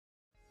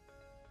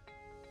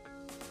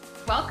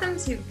Welcome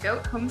to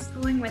Goat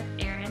Homeschooling with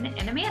Erin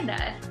and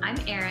Amanda. I'm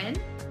Erin.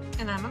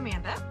 And I'm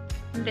Amanda.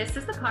 This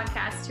is the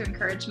podcast to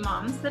encourage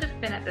moms that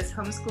have been at this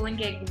homeschooling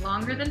gig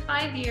longer than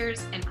 5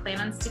 years and plan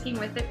on sticking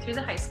with it through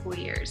the high school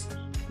years.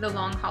 The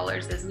long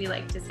haulers, as we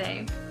like to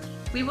say.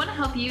 We want to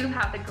help you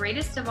have the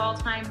greatest of all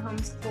time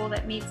homeschool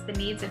that meets the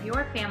needs of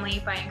your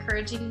family by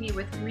encouraging you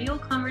with real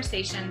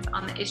conversations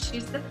on the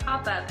issues that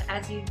pop up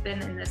as you've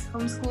been in this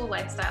homeschool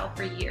lifestyle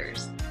for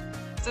years.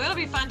 So it'll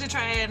be fun to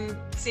try and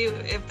see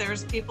if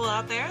there's people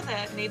out there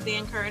that need the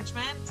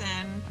encouragement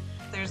and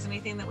if there's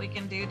anything that we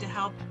can do to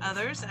help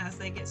others as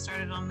they get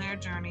started on their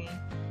journey.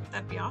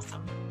 That'd be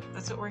awesome.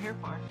 That's what we're here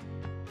for.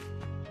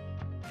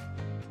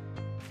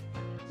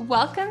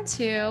 Welcome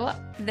to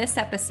this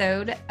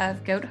episode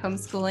of Goat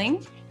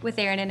Homeschooling with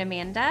Erin and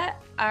Amanda.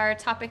 Our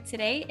topic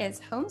today is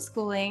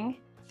homeschooling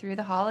through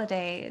the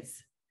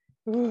holidays.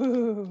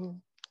 Ooh,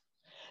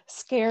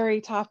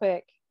 scary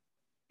topic.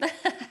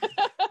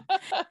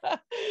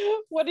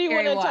 What do you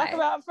want to talk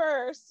about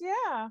first?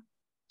 Yeah.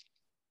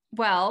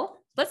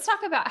 Well, let's talk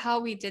about how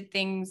we did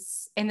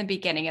things in the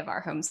beginning of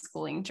our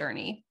homeschooling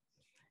journey.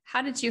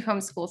 How did you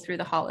homeschool through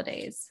the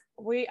holidays?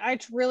 I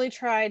really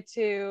tried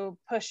to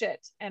push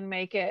it and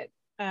make it.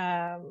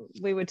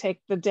 We would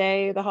take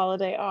the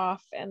holiday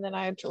off, and then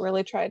I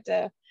really tried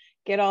to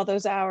get all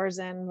those hours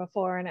in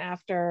before and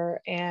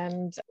after,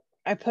 and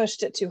I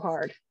pushed it too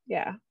hard.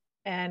 Yeah.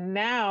 And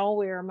now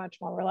we're much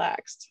more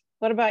relaxed.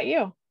 What about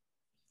you?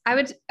 I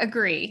would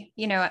agree.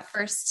 You know, at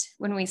first,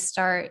 when we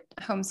start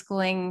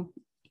homeschooling,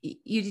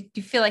 you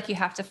feel like you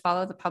have to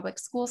follow the public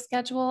school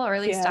schedule, or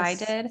at least I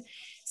did.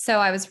 So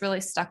I was really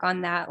stuck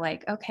on that.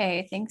 Like,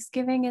 okay,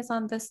 Thanksgiving is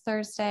on this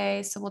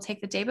Thursday, so we'll take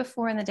the day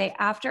before and the day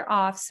after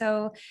off.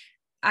 So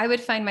I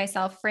would find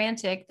myself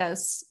frantic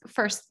those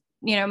first,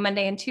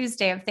 Monday and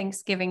Tuesday of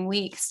Thanksgiving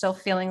week, still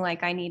feeling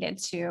like I needed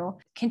to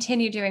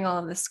continue doing all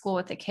of the school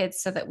with the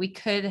kids so that we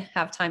could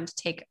have time to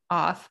take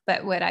off.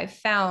 But what I've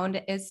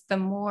found is the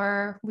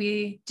more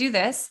we do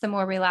this, the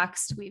more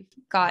relaxed we've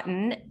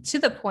gotten, to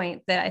the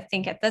point that I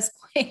think at this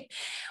point,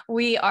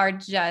 we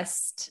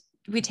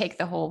take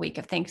the whole week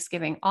of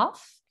Thanksgiving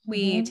off.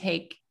 We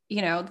take,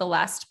 the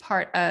last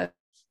part of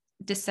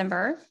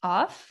December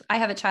off. I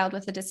have a child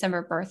with a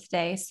December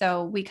birthday,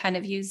 so we kind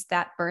of use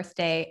that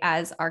birthday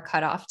as our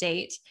cutoff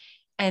date.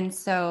 And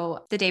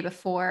so the day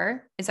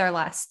before is our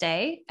last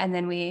day, and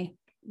then we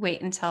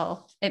wait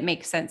until it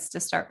makes sense to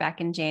start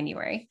back in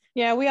January.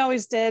 Yeah, we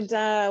always did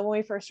when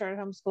we first started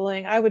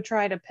homeschooling. I would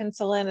try to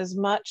pencil in as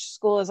much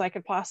school as I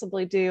could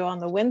possibly do on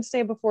the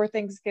Wednesday before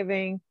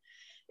Thanksgiving.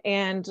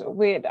 And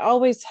we'd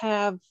always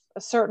have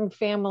a certain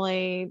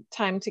family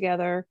time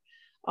together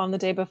on the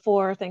day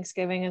before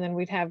Thanksgiving. And then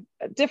we'd have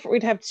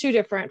two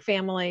different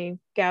family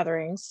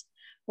gatherings,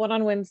 one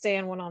on Wednesday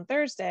and one on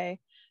Thursday.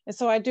 And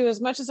so I'd do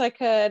as much as I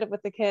could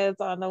with the kids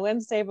on the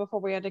Wednesday before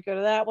we had to go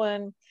to that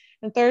one.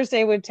 And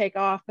Thursday would take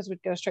off because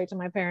we'd go straight to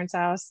my parents'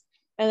 house.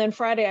 And then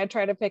Friday, I'd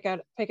try to pick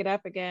it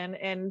up again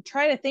and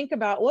try to think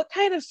about what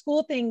kind of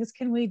school things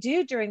can we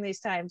do during these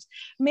times.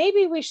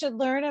 Maybe we should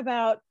learn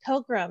about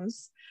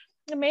pilgrims.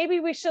 Maybe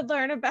we should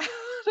learn about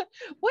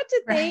what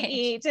did they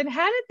eat and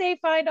how did they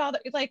find all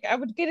I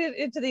would get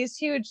into these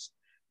huge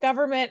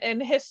government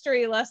and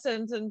history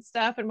lessons and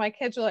stuff. And my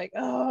kids were like,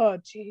 oh,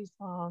 geez,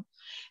 Mom.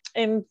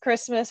 And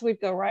Christmas, we'd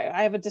go right.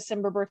 I have a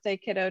December birthday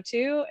kiddo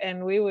too.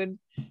 And we would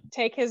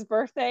take his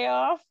birthday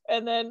off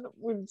and then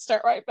we'd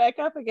start right back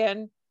up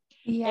again.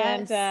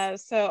 Yes. And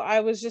so I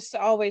was just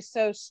always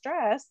so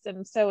stressed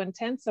and so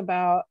intense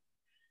about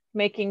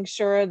making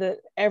sure that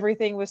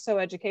everything was so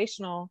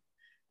educational,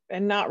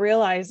 and not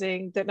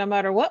realizing that no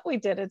matter what we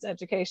did, it's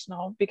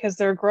educational, because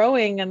they're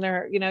growing and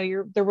they're,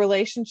 the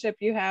relationship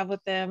you have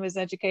with them is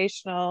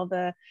educational.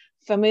 The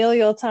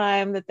familial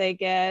time that they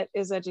get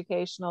is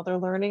educational. They're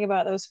learning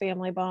about those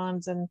family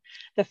bonds and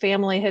the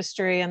family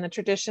history and the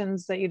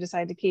traditions that you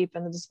decide to keep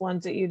and the just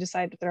ones that you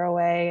decide to throw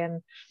away.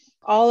 And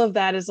all of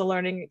that is a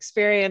learning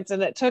experience.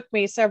 And it took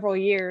me several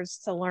years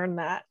to learn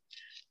that,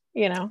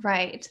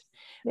 Right.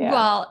 Yeah.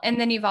 Well, and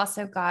then you've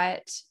also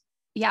got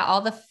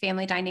all the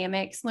family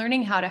dynamics,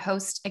 learning how to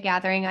host a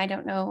gathering. I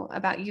don't know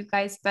about you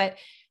guys, but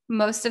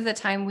most of the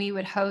time we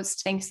would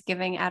host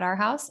Thanksgiving at our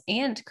house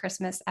and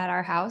Christmas at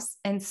our house.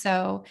 And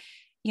so,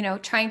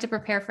 trying to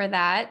prepare for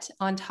that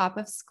on top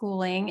of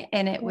schooling.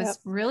 And it was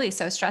really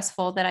so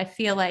stressful that I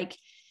feel like,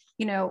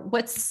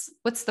 what's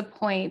the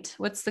point?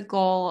 What's the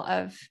goal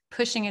of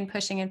pushing and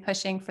pushing and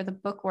pushing for the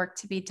book work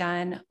to be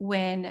done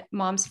when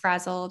mom's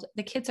frazzled,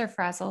 the kids are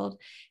frazzled,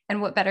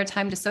 and what better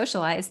time to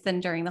socialize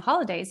than during the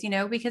holidays,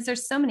 because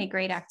there's so many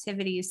great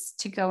activities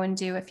to go and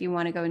do if you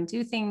want to go and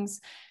do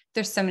things.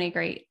 There's so many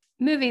great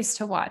movies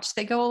to watch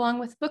that go along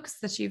with books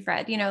that you've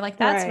read,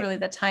 that's really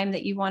the time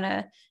that you want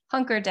to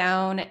hunker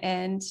down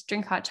and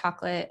drink hot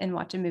chocolate and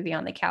watch a movie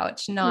on the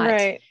couch, not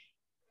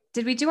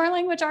did we do our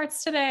language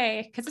arts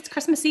today? Because it's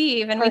Christmas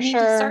Eve and we need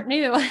to start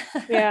new.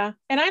 Yeah.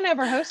 And I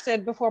never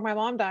hosted before my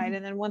mom died.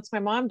 And then once my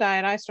mom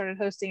died, I started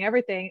hosting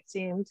everything, it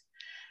seemed.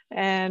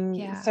 And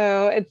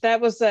so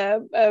that was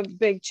a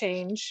big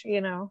change,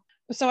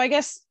 so I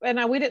guess,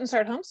 and we didn't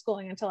start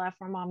homeschooling until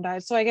after my mom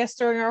died. So I guess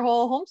during our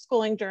whole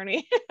homeschooling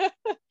journey,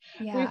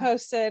 we've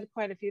hosted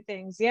quite a few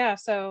things. Yeah.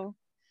 So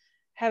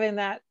having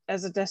that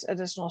as a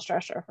additional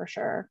stressor for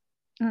sure.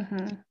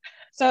 Mm-hmm.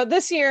 So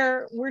this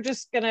year we're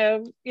just gonna,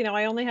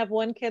 I only have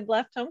one kid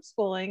left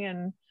homeschooling,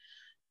 and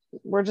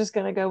we're just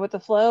gonna go with the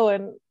flow.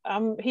 And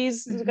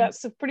he's got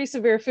some pretty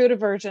severe food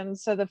aversion,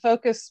 so the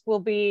focus will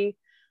be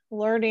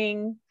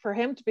learning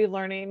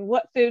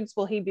what foods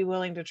will he be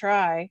willing to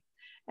try,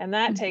 and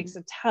that takes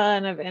a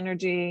ton of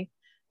energy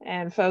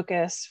and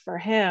focus for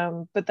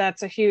him. But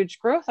that's a huge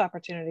growth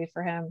opportunity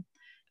for him,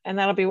 and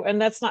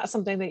that's not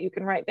something that you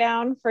can write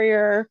down for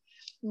your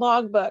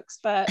log books,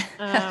 but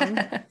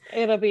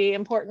it'll be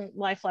important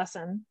life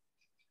lesson.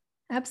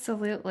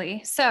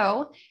 Absolutely.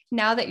 So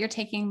now that you're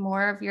taking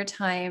more of your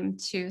time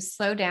to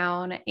slow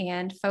down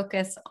and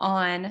focus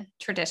on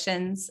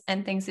traditions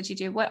and things that you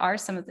do, what are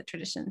some of the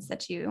traditions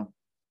that you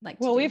like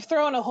to do? We've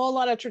thrown a whole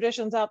lot of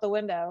traditions out the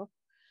window.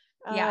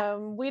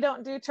 We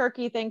don't do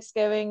turkey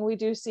Thanksgiving. We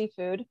do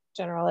seafood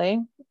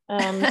generally.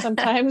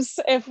 Sometimes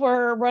if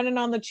we're running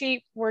on the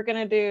cheap, we're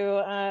going to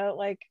do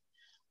like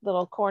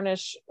little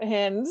Cornish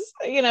hens,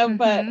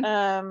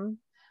 but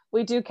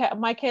we do.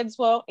 My kids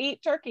won't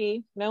eat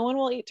turkey. No one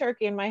will eat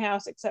turkey in my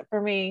house except for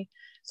me.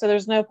 So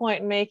there's no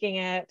point in making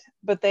it,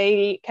 but they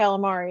eat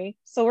calamari.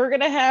 So we're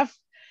going to have,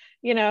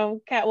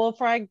 we'll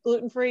fry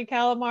gluten-free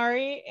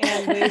calamari,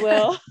 and we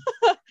will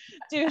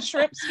do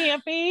shrimp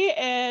scampi,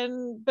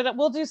 but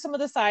we'll do some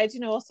of the sides,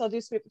 we'll still do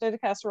sweet potato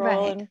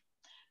casserole and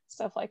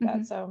stuff like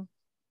that. So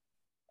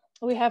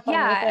we have fun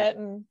with it,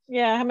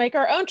 and make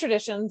our own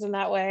traditions in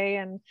that way.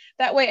 And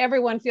that way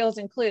everyone feels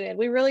included.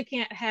 We really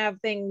can't have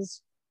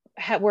things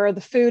where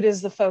the food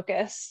is the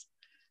focus.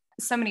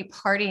 So many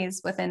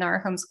parties within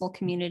our homeschool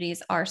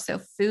communities are so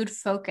food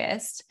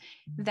focused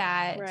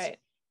that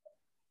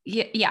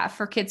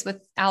for kids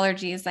with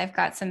allergies, I've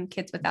got some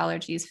kids with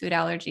allergies, food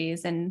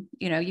allergies, and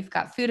you've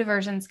got food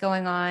aversions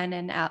going on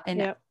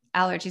and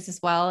allergies as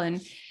well.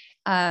 And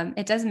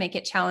it does make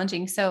it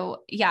challenging.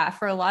 So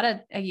for a lot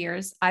of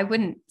years, I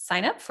wouldn't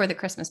sign up for the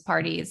Christmas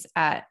parties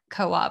at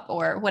co-op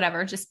or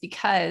whatever, just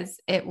because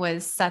it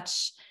was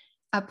such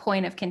a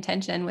point of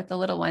contention with the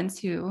little ones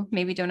who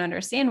maybe don't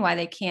understand why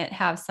they can't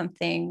have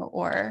something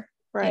or,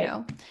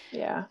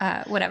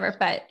 whatever.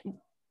 But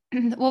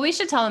well, we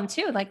should tell them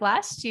too. Like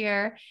last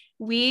year,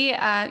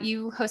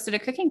 you hosted a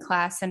cooking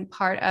class, and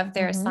part of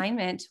their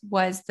assignment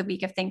was the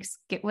week of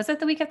Thanksgiving. Was it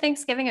the week of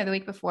Thanksgiving or the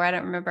week before? I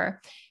don't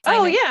remember.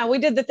 We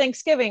did the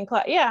Thanksgiving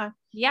class.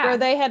 Where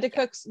they had to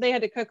cook. They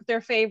had to cook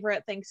their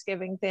favorite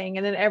Thanksgiving thing,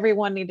 and then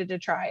everyone needed to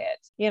try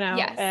it.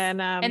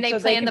 And they so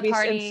planned the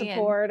party in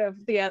support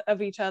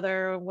of each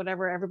other,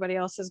 whatever everybody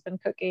else has been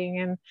cooking.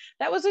 And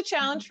that was a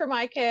challenge for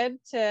my kid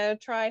to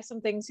try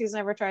some things he's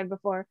never tried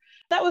before.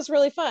 That was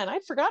really fun. I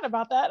forgot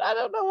about that. I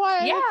don't know why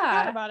I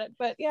forgot about it,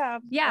 but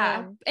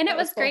and it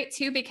was cool. Great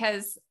too,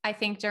 because I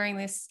think during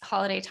this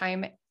holiday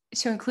time,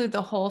 to include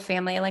the whole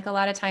family, like a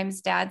lot of times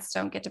dads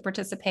don't get to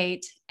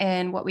participate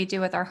in what we do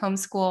with our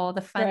homeschool,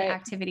 the fun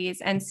activities.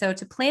 And so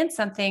to plan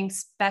something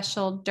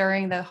special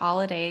during the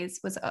holidays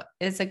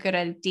is a good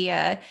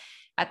idea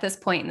at this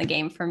point in the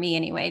game for me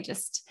anyway,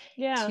 just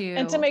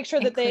to make sure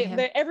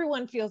that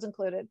everyone feels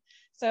included.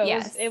 So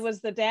it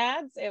was the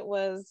dads, it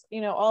was,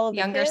 all of the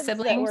younger kids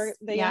siblings, that were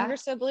the younger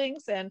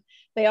siblings, and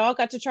they all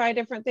got to try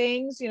different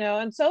things,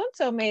 and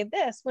so made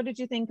this. What did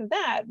you think of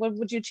that? What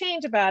would you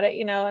change about it?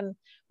 And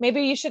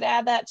maybe you should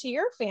add that to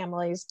your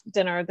family's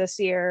dinner this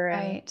year,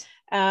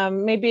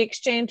 and maybe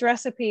exchange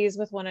recipes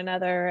with one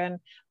another. And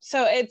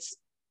so it's,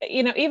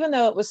 even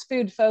though it was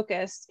food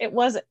focused, it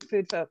wasn't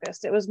food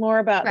focused. It was more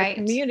about the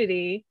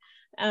community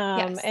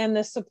and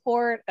the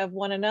support of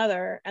one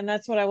another. And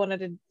that's what I wanted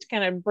to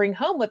kind of bring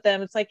home with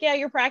them. It's like,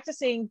 you're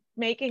practicing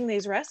making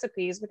these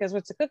recipes because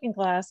it's a cooking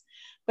class,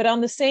 but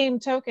on the same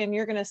token,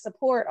 you're going to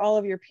support all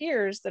of your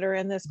peers that are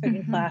in this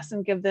cooking class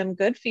and give them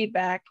good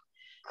feedback,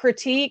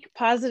 critique,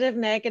 positive,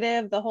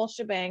 negative, the whole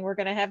shebang. We're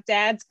going to have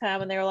dads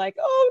come, and they're like,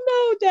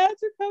 oh no,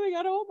 dads are coming.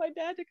 I don't want my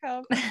dad to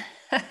come.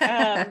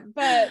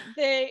 But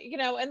they,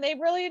 and they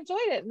really enjoyed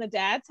it. And the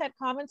dads had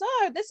comments,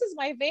 oh, this is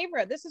my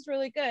favorite. This is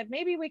really good.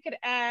 Maybe we could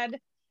add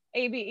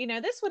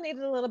this one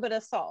needed a little bit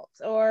of salt,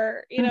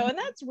 or, and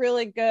that's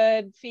really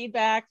good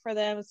feedback for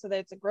them. So that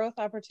it's a growth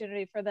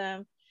opportunity for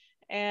them.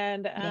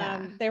 And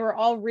they were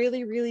all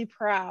really, really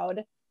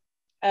proud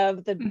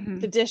of the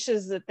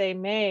dishes that they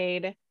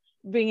made,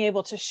 being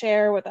able to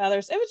share with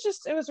others.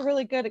 It was a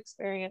really good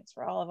experience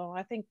for all of them.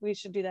 I think we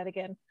should do that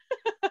again.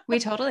 We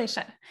totally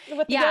should.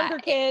 With the younger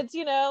kids,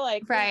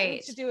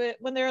 we should do it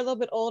when they're a little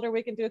bit older.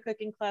 We can do a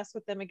cooking class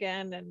with them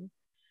again. And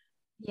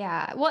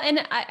well, and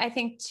I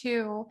think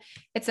too,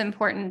 it's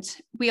important.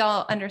 We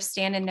all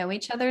understand and know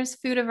each other's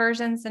food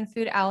aversions and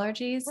food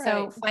allergies.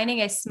 So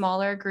finding a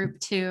smaller group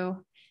to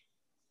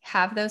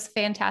have those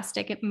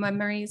fantastic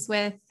memories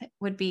with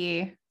would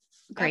be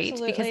great.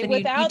 Absolutely.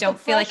 Because then you don't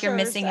feel like you're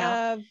missing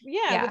out.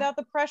 Without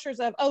the pressures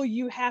of, oh,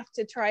 you have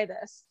to try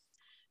this.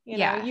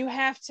 You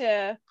have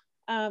to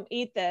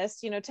eat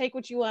this, take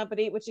what you want, but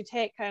eat what you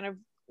take kind of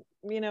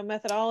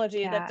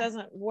methodology that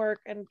doesn't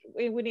work. And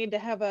we need to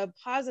have a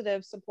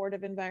positive,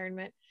 supportive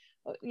environment.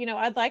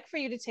 I'd like for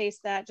you to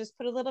taste that. Just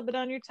put a little bit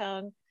on your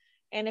tongue.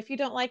 And if you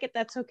don't like it,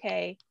 that's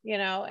okay.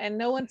 And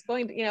no one's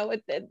going to,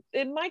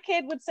 and my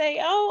kid would say,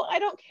 oh, I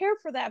don't care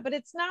for that, but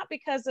it's not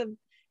because of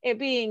it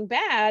being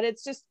bad.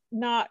 It's just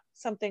not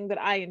something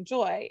that I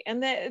enjoy.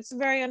 And that it's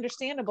very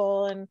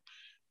understandable. And,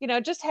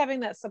 just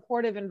having that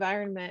supportive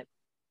environment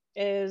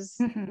is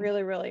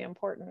really, really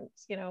important.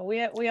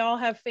 We all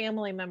have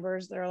family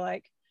members that are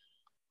like,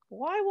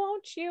 why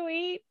won't you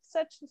eat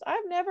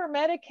I've never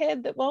met a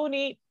kid that won't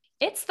eat.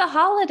 It's the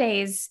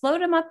holidays.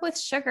 Load them up with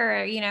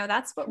sugar.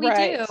 That's what we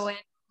do.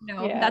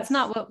 And that's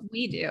not what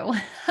we do.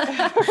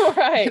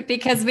 Right.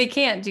 Because we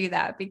can't do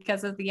that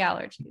because of the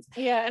allergies.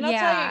 Yeah. And I'll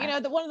tell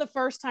you, that one of the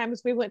first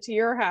times we went to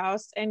your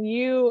house and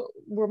you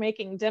were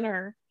making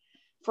dinner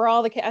for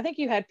all the kids. I think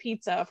you had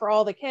pizza for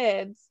all the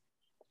kids.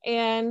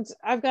 And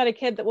I've got a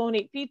kid that won't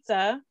eat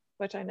pizza,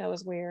 which I know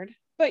is weird,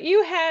 but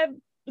you had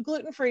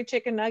gluten-free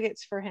chicken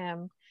nuggets for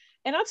him.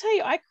 And I'll tell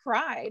you, I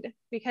cried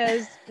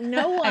because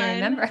no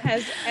one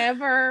has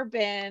ever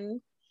been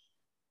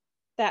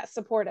that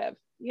supportive,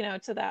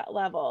 to that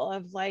level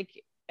of like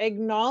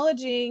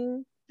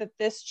acknowledging that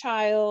this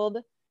child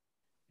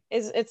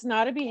it's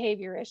not a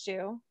behavior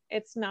issue.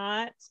 It's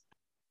not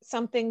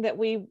something that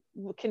we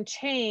can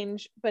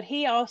change, but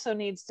he also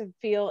needs to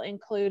feel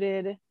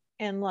included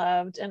and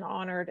loved and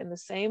honored in the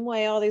same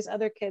way all these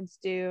other kids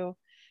do.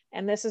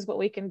 And this is what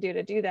we can do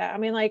to do that. I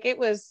mean, like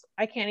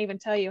I can't even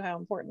tell you how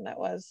important that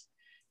was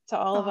to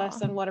all of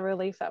us and what a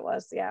relief that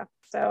was. Yeah.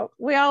 So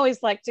we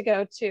always like to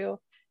go to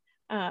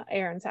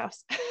Erin's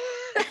house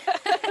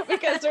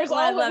because there's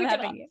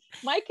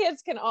my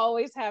kids can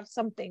always have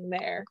something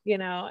there,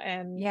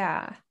 and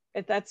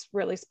that's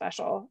really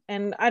special.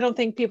 And I don't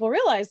think people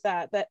realize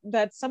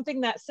that's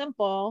something that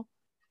simple.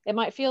 It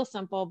might feel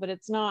simple, but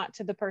it's not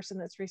to the person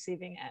that's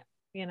receiving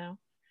it,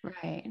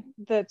 Right.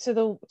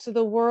 To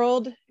the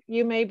world,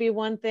 you may be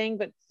one thing,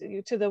 but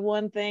to the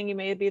one thing, you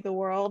may be the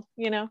world,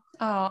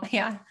 Oh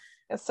yeah.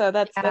 So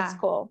that's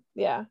cool.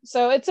 Yeah.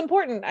 So it's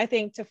important, I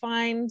think, to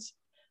find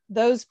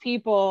those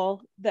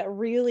people that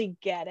really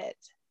get it,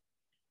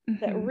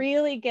 that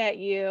really get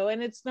you.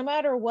 And it's no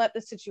matter what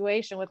the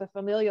situation, what the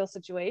familial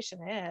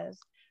situation is,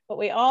 but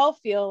we all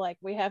feel like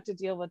we have to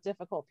deal with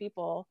difficult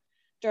people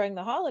during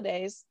the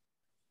holidays,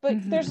 but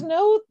there's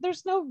no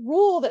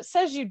rule that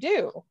says you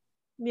do.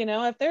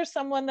 If there's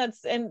someone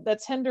that's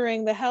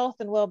hindering the health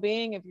and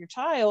well-being of your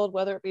child,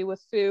 whether it be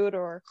with food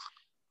or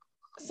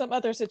some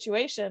other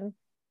situation,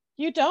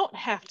 you don't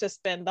have to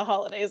spend the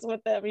holidays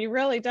with them. You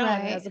really don't.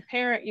 Right. As a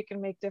parent, you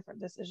can make different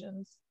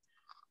decisions.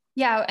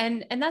 Yeah.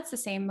 And that's the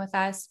same with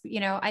us.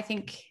 I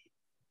think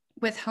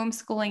with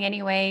homeschooling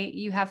anyway,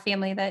 you have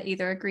family that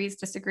either agrees,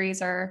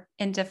 disagrees, or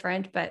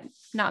indifferent, but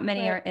not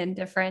many are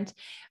indifferent.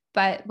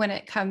 But when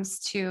it comes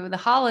to the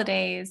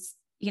holidays,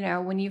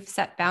 when you've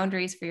set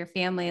boundaries for your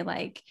family,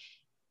 like,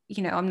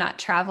 I'm not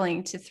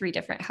traveling to 3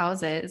 different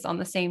houses on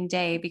the same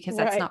day because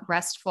that's not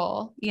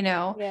restful,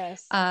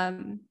 Yes.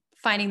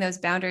 Finding those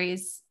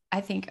boundaries,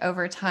 I think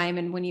over time.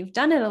 And when you've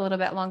done it a little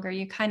bit longer,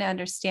 you kind of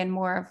understand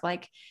more of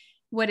like,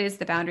 what is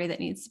the boundary that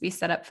needs to be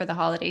set up for the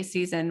holiday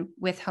season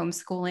with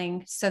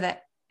homeschooling so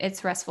that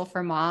it's restful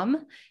for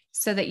mom,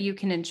 so that you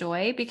can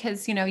enjoy,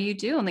 because, you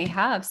do only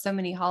have so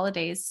many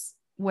holidays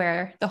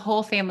where the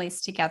whole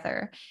family's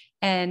together.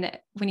 And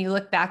when you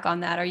look back on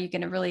that, are you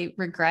going to really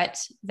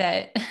regret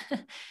that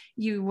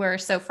you were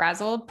so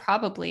frazzled?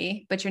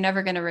 Probably, but you're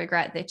never going to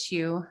regret that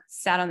you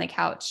sat on the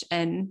couch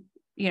and,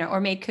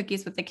 or made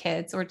cookies with the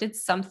kids or did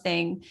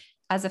something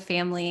as a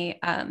family.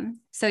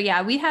 So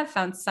yeah, we have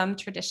found some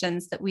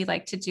traditions that we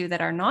like to do that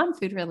are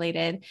non-food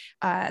related.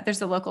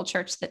 There's a local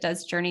church that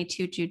does Journey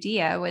to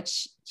Judea,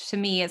 which to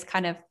me is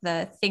kind of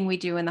the thing we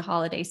do in the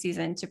holiday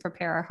season to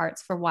prepare our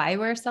hearts for why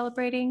we're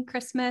celebrating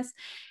Christmas.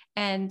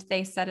 And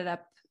they set it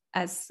up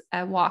as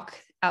a walk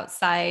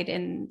outside,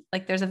 and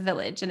like there's a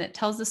village, and it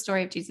tells the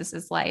story of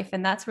Jesus's life.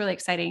 And that's really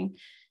exciting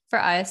for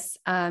us,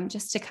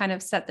 just to kind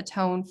of set the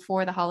tone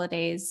for the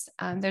holidays.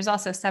 There's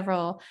also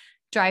several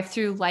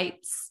drive-through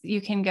lights.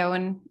 You can go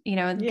and,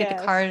 get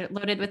the car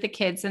loaded with the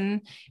kids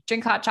and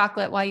drink hot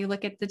chocolate while you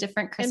look at the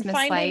different Christmas lights.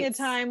 And finding a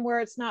time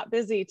where it's not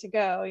busy to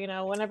go,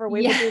 whenever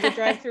we would do the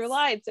drive-through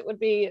lights, it would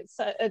be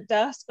at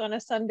dusk on a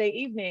Sunday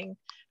evening,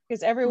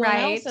 because everyone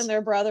else and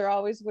their brother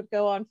always would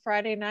go on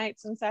Friday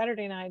nights and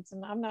Saturday nights.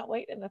 And I'm not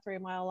waiting in the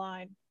 3-mile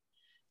line.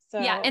 So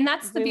yeah. And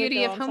that's the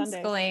beauty of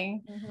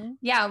homeschooling.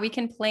 Yeah. We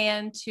can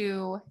plan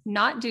to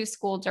not do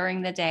school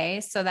during the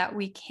day so that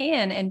we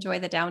can enjoy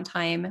the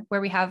downtime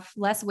where we have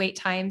less wait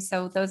time.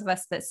 So those of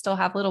us that still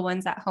have little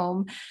ones at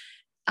home,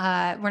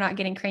 we're not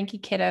getting cranky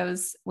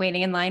kiddos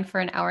waiting in line for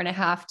an hour and a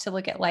half to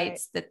look at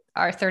lights that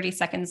are 30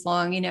 seconds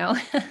long,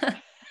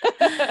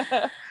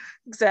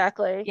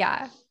 Exactly.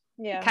 Yeah.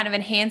 It kind of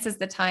enhances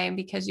the time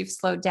because you've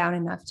slowed down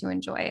enough to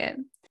enjoy it.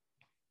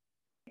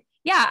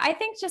 Yeah, I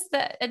think just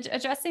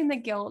addressing the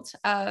guilt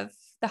of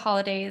the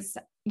holidays,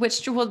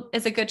 which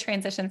is a good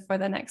transition for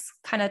the next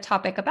kind of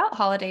topic about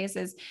holidays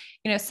is,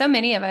 so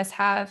many of us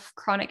have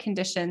chronic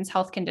conditions,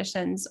 health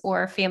conditions,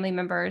 or family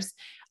members.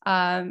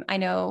 I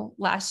know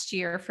last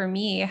year for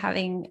me,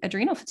 having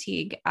adrenal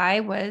fatigue,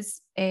 I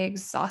was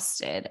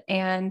exhausted,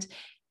 and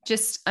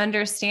just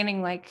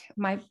understanding like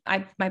my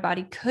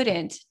body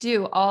couldn't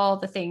do all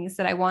the things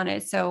that I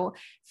wanted. So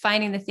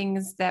finding the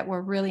things that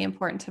were really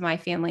important to my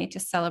family to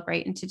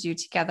celebrate and to do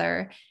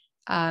together,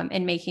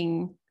 and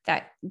making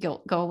that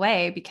guilt go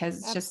away,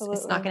 because it's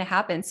not going to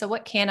happen. So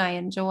what can I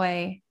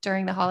enjoy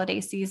during the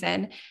holiday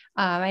season?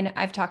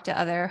 I've talked to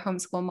other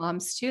homeschool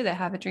moms too, that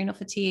have adrenal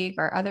fatigue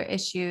or other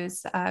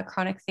issues,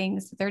 chronic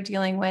things that they're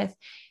dealing with.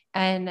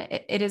 And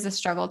it is a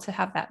struggle to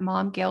have that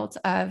mom guilt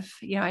of,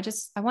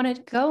 I want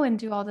to go and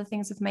do all the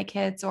things with my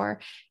kids, or,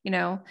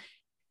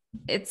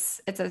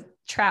 it's a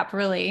trap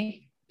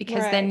really,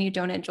 because then you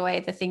don't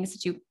enjoy the things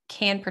that you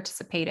can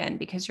participate in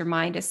because your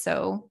mind is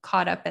so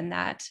caught up in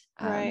that.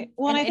 Right.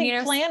 Well, and I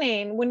think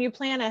planning, when you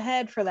plan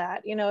ahead for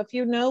that, if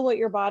you know what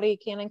your body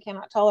can and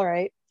cannot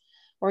tolerate,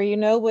 or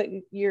what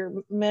you're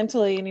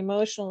mentally and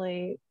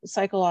emotionally,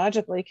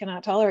 psychologically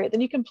cannot tolerate,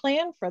 then you can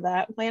plan for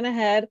that, plan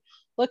ahead,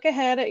 look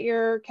ahead at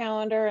your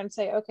calendar and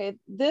say, okay,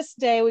 this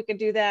day we could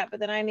do that, but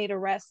then I need a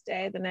rest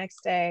day the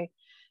next day,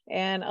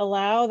 and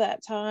allow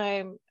that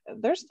time.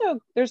 There's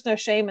no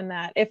shame in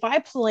that. If I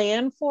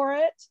plan for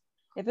it,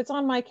 if it's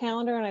on my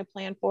calendar and I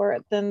plan for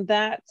it, then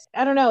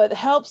I don't know, it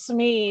helps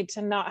me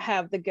to not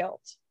have the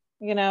guilt.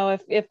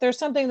 If there's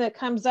something that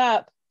comes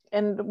up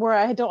and where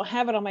I don't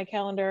have it on my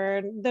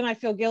calendar, then I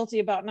feel guilty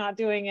about not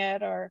doing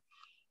it or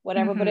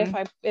whatever. Mm-hmm.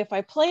 But if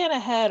I plan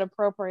ahead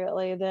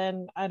appropriately,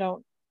 then I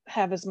don't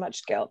have as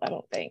much guilt, I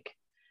don't think.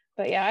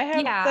 But yeah,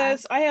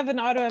 I have an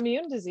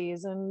autoimmune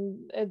disease,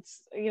 and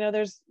it's,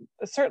 there's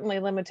certainly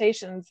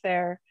limitations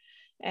there,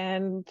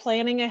 and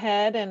planning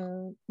ahead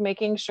and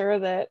making sure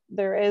that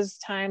there is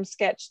time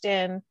sketched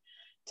in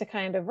to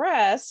kind of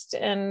rest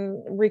and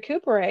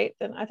recuperate,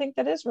 then I think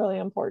that is really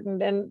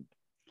important. And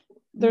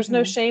there's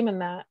no shame in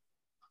that.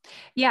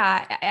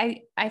 Yeah.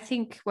 I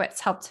think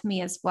what's helped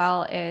me as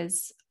well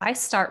is I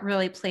start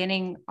really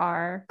planning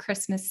our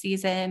Christmas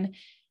season,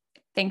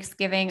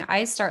 Thanksgiving.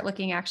 I start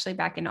looking actually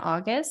back in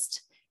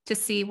August to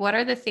see what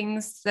are the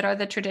things that are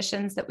the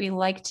traditions that we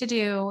like to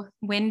do.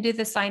 When do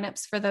the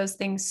signups for those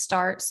things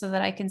start, so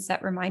that I can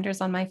set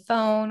reminders on my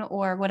phone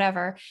or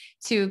whatever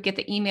to get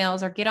the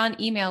emails, or get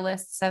on email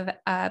lists of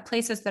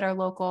places that are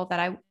local that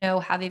I know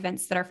have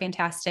events that are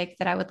fantastic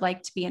that I would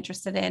like to be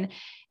interested in.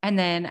 And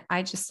then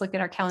I just look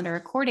at our calendar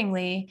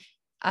accordingly,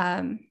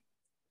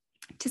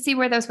 to see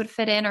where those would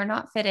fit in or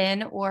not fit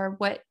in, or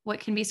what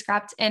can be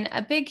scrapped. And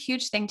a big,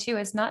 huge thing too,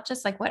 is not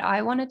just like what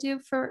I want to do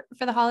for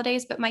the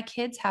holidays, but my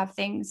kids have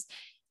things.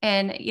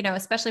 And,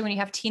 especially when you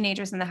have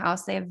teenagers in the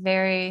house, they have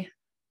very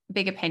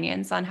big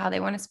opinions on how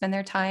they want to spend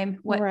their time,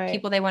 what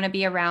people they want to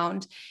be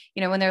around.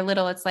 When they're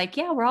little, it's like,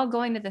 yeah, we're all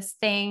going to this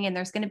thing and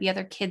there's going to be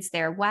other kids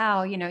there.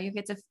 Wow. You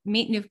get to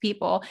meet new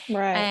people.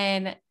 Right.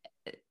 And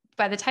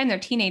by the time they're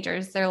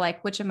teenagers, they're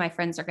like, which of my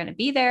friends are going to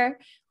be there,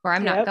 or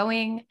I'm not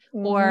going,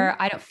 or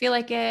I don't feel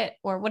like it,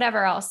 or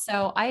whatever else.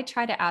 So I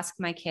try to ask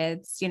my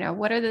kids,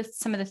 what are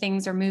some of the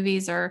things or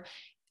movies or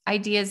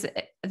ideas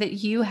that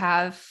you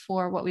have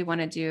for what we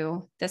want to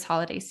do this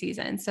holiday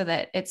season, so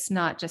that it's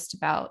not just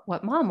about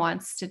what mom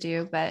wants to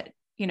do, but,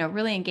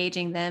 really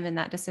engaging them in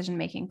that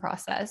decision-making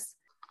process.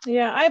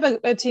 Yeah. I have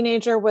a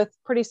teenager with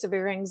pretty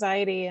severe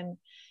anxiety, and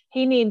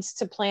he needs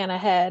to plan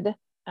ahead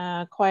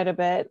quite a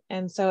bit.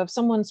 And so if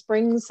someone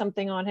springs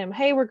something on him,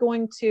 hey, we're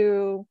going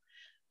to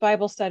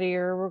Bible study,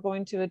 or we're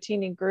going to a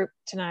teeny group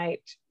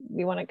tonight,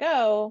 you want to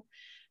go?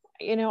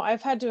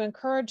 I've had to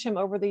encourage him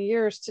over the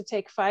years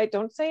to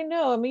don't say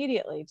no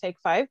immediately. Take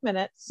 5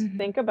 minutes,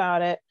 think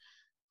about it,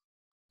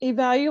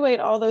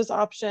 evaluate all those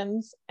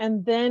options,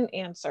 and then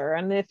answer.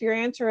 And if your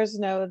answer is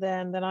no,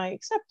 then I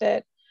accept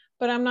it.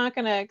 But I'm not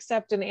going to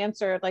accept an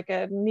answer like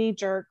a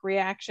knee-jerk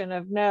reaction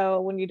of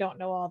no when you don't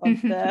know all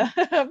of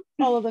the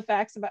all of the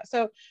facts about.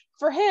 So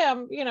for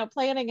him,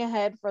 planning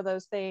ahead for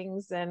those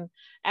things and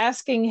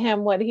asking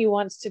him what he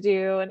wants to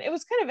do. And it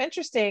was kind of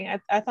interesting.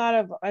 I thought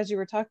of, as you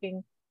were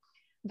talking,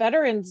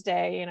 Veterans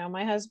Day.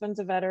 My husband's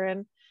a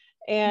veteran,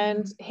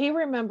 and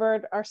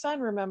our son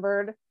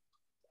remembered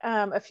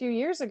a few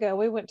years ago,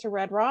 we went to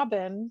Red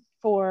Robin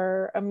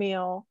for a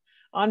meal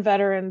on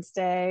Veterans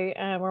Day,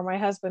 where my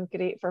husband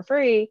could eat for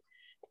free.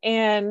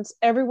 And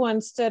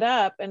everyone stood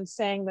up and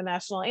sang the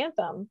national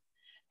anthem.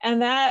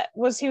 And that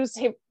was,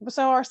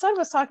 so our son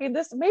was talking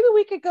this, maybe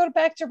we could go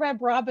back to Red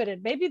Robin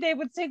and maybe they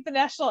would sing the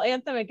national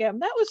anthem again.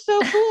 That was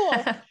so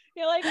cool.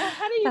 You're like, well,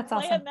 how do you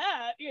plan awesome.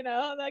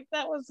 That? Like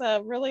that was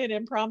really an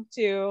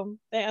impromptu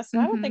thing. So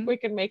I don't think we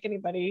can make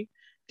anybody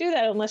do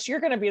that unless you're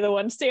going to be the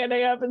one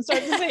standing up and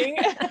start singing.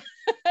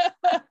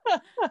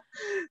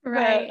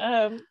 Right.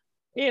 But,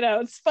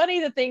 it's funny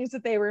the things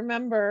that they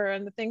remember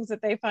and the things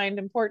that they find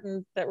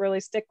important that really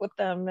stick with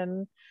them.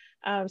 And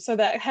So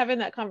that having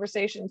that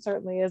conversation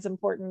certainly is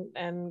important,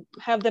 and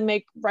have them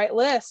write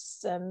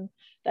lists, and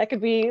that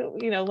could be,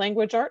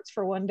 language arts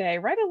for one day.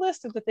 Write a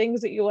list of the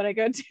things that you want to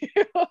go to.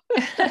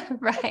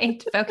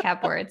 Right.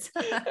 Vocab words.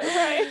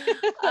 Right.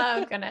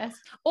 Oh, goodness.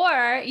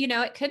 Or,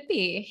 it could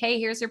be, hey,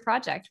 here's your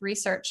project,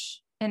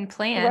 research and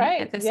plan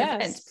right. at this yes.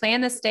 event.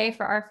 Plan this day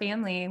for our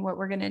family, what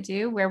we're going to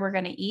do, where we're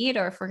going to eat,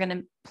 or if we're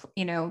going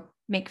to,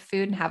 make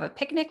food and have a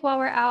picnic while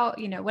we're out,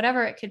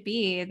 whatever it could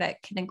be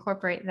that can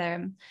incorporate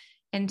them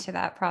into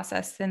that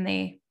process, then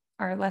they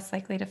are less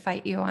likely to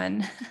fight you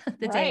on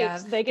the day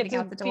of. They get to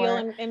out the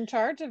feel door. in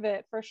charge of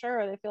it, for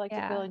sure. They feel like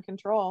they feel in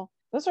control.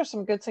 Those are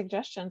some good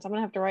suggestions. I'm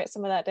gonna have to write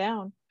some of that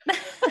down.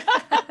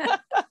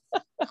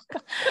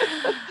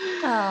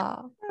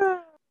 Oh.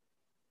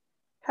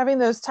 Having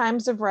those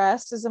times of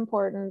rest is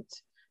important.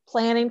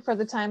 Planning for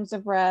the times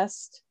of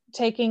rest,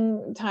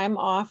 taking time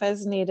off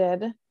as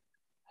needed,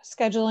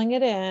 scheduling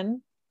it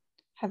in,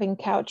 having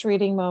couch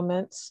reading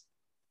moments.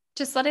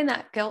 Just letting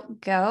that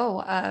guilt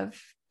go of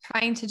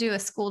trying to do a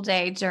school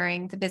day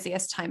during the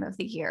busiest time of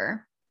the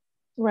year.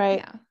 Right.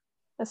 Yeah.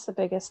 That's the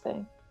biggest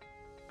thing.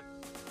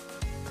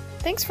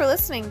 Thanks for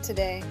listening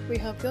today. We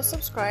hope you'll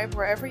subscribe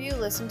wherever you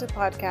listen to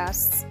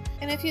podcasts.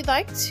 And if you'd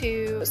like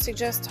to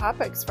suggest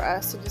topics for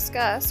us to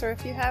discuss, or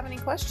if you have any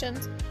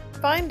questions,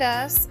 find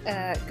us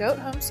at Goat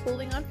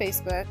Homeschooling on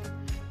Facebook,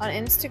 on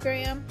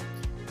Instagram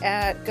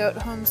at Goat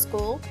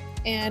Homeschool,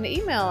 and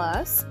email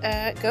us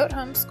at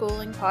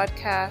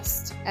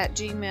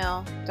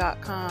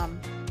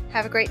goathomeschoolingpodcast@gmail.com.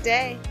 Have a great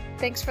day.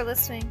 Thanks for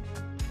listening.